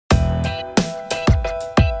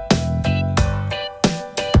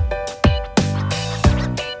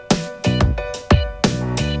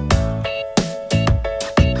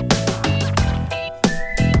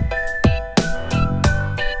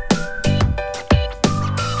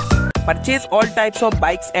Purchase all types of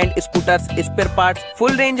bikes and scooters, spare parts, full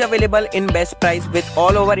range available in best price with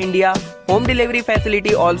all over India. Home delivery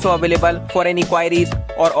facility also available. For any queries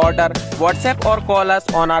or order, WhatsApp or call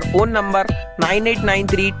us on our phone number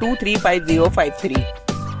 9893235053.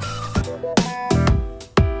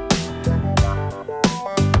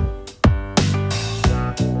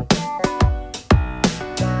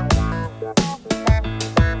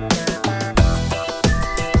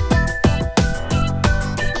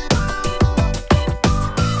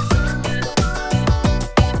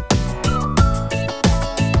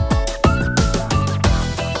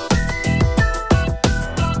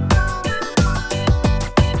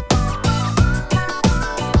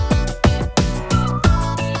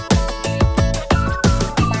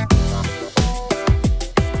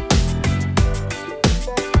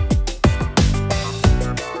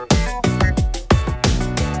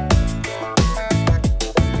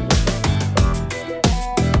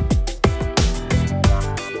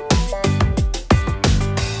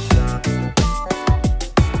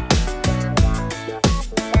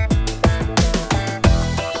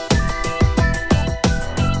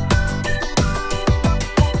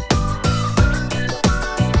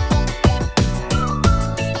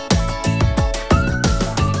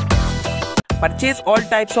 Purchase all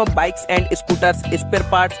types of bikes and scooters, spare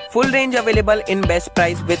parts, full range available in best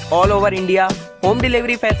price with all over India. Home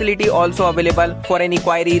delivery facility also available. For any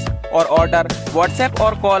queries or order, WhatsApp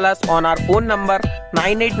or call us on our phone number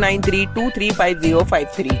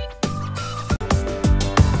 9893235053.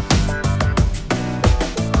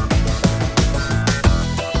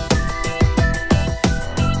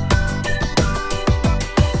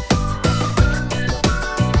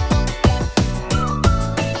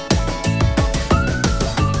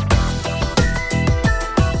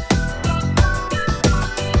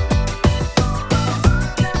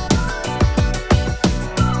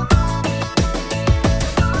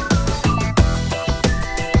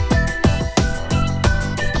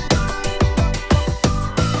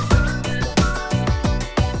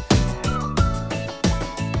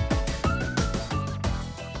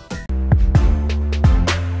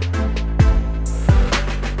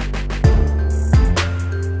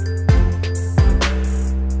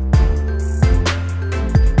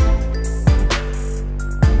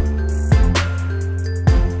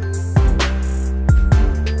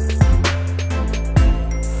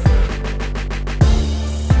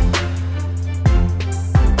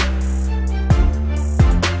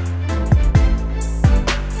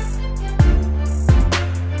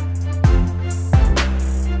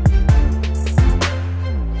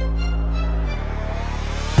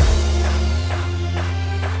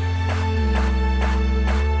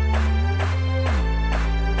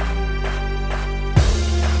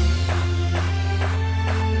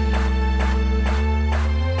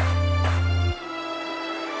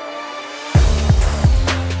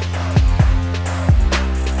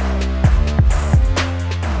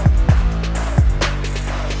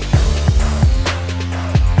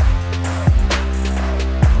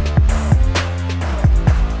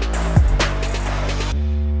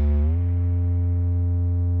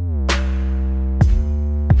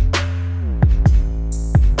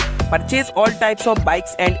 Purchase all types of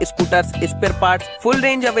bikes and scooters, spare parts, full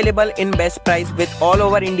range available in best price with all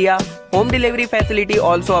over India. Home delivery facility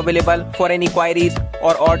also available. For any queries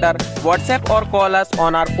or order, WhatsApp or call us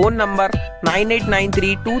on our phone number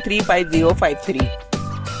 9893235053.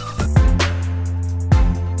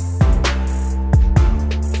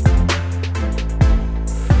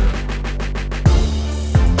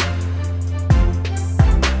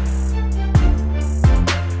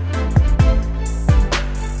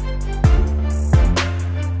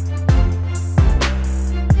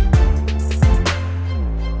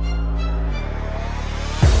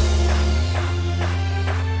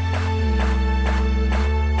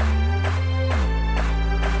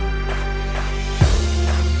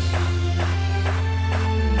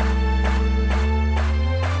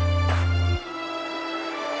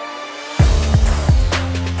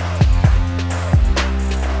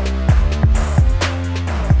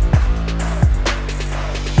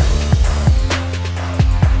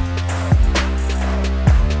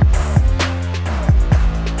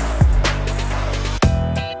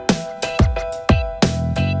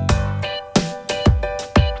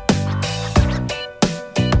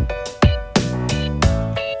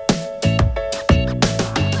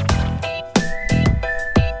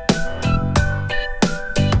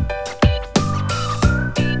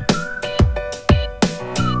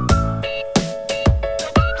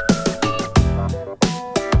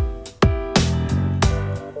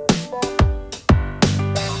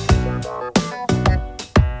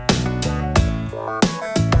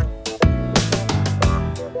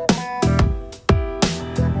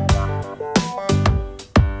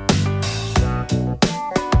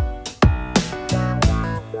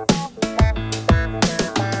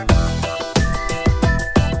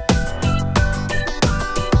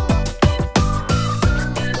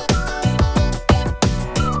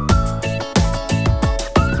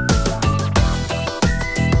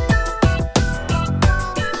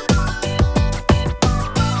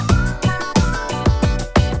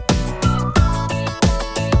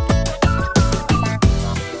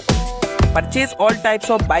 Purchase all types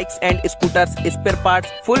of bikes and scooters, spare parts,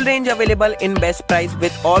 full range available in best price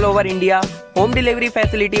with all over India. Home delivery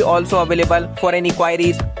facility also available. For any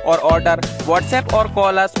queries or order, WhatsApp or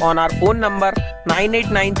call us on our phone number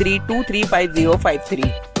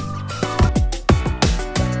 9893235053.